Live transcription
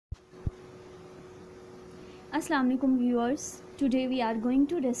Assalamu alaikum viewers. Today we are going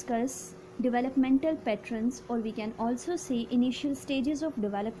to discuss developmental patterns, or we can also say initial stages of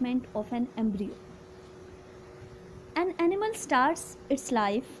development of an embryo. An animal starts its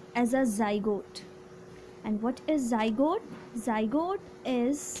life as a zygote. And what is zygote? Zygote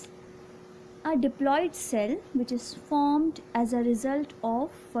is a diploid cell which is formed as a result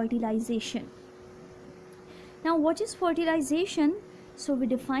of fertilization. Now what is fertilization? So we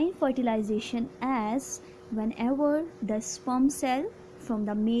define fertilization as whenever the sperm cell from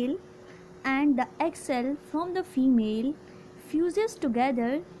the male and the egg cell from the female fuses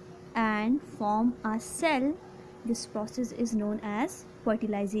together and form a cell. This process is known as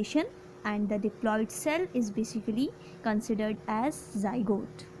fertilization, and the diploid cell is basically considered as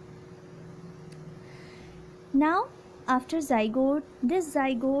zygote. Now after zygote, this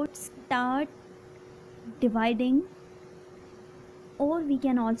zygote start dividing, or we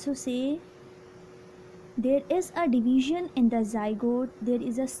can also say there is a division in the zygote. There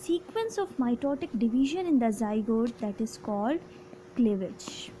is a sequence of mitotic division in the zygote that is called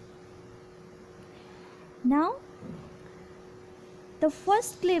cleavage. Now the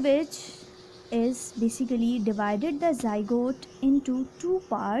first cleavage is basically divided the zygote into two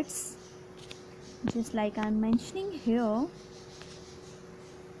parts, just like I am mentioning here.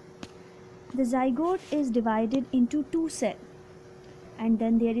 The zygote is divided into two cells, and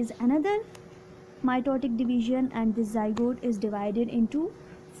then there is another mitotic division, and this zygote is divided into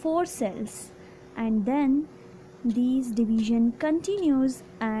 4 cells, and then these division continues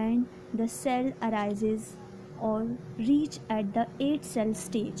and the cell arises or reach at the 8 cell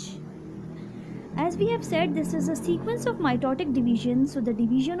stage. As we have said, this is a sequence of mitotic division, so the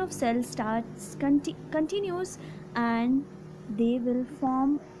division of cells continues and they will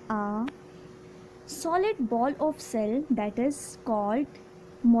form a solid ball of cell that is called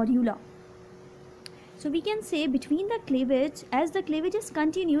morula. So we can say between the cleavage, as the cleavage is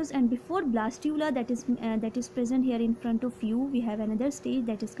continuous and before blastula that is present here in front of you, we have another stage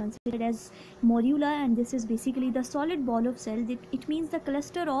that is considered as morula, and this is basically the solid ball of cell. It means the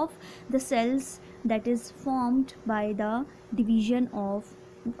cluster of the cells that is formed by the division of,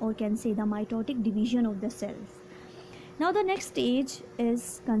 or can say the mitotic division of the cells. Now the next stage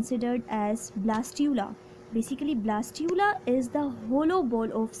is considered as blastula. Basically blastula is the hollow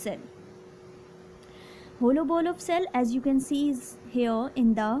ball of cell. Hollow ball of cell, as you can see is here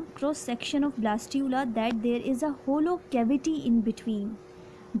in the cross section of blastula, that there is a hollow cavity in between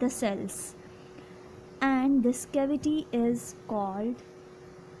the cells, and this cavity is called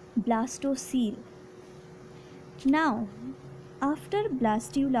blastocele. Now after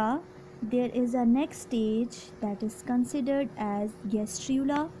blastula there is a next stage that is considered as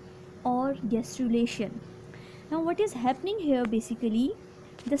gastrula or gastrulation. Now what is happening here? Basically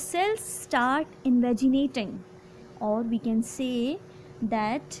the cells start invaginating, or we can say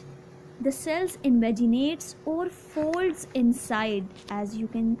that the cells invaginates or folds inside. As you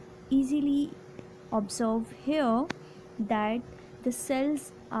can easily observe here that the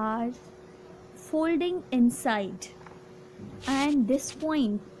cells are folding inside, and this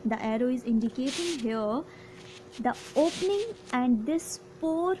point the arrow is indicating here the opening, and this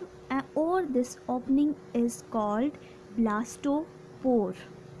pore or this opening is called blastopore.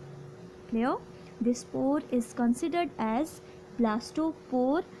 Clear? This pore is considered as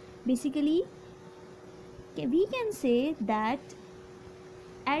blastopore. Basically we can say that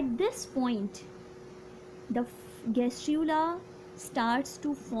at this point the gastrula starts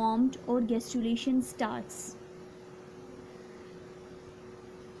to form, or gastrulation starts.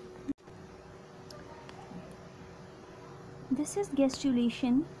 This is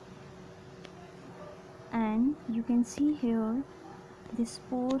gastrulation, and you can see here this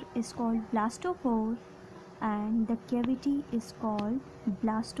pore is called blastopore and the cavity is called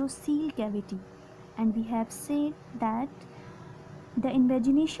blastocele cavity. And we have said that the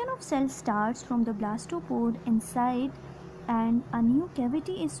invagination of cells starts from the blastopore inside, and a new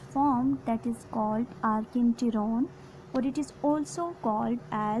cavity is formed that is called archenteron, or it is also called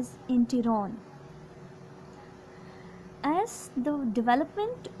as enteron. As the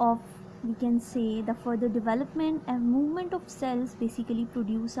development of, we can say the further development and movement of cells basically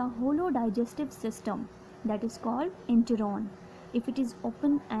produce a hollow digestive system that is called enteron if it is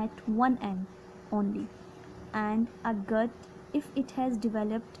open at one end only, and a gut if it has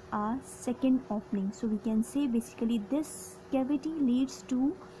developed a second opening. So we can say basically this cavity leads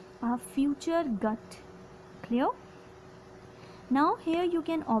to a future gut. Clear? Now here you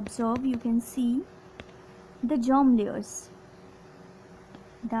can observe, you can see the germ layers.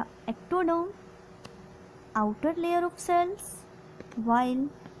 The ectoderm, outer layer of cells, while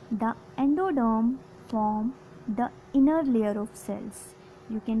the endoderm form the inner layer of cells.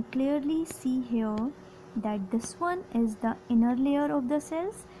 You can clearly see here that this one is the inner layer of the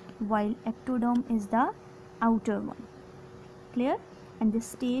cells while ectoderm is the outer one. Clear? And this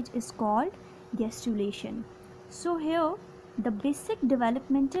stage is called gastrulation. So here the basic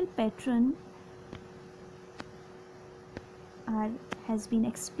developmental pattern has been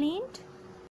explained.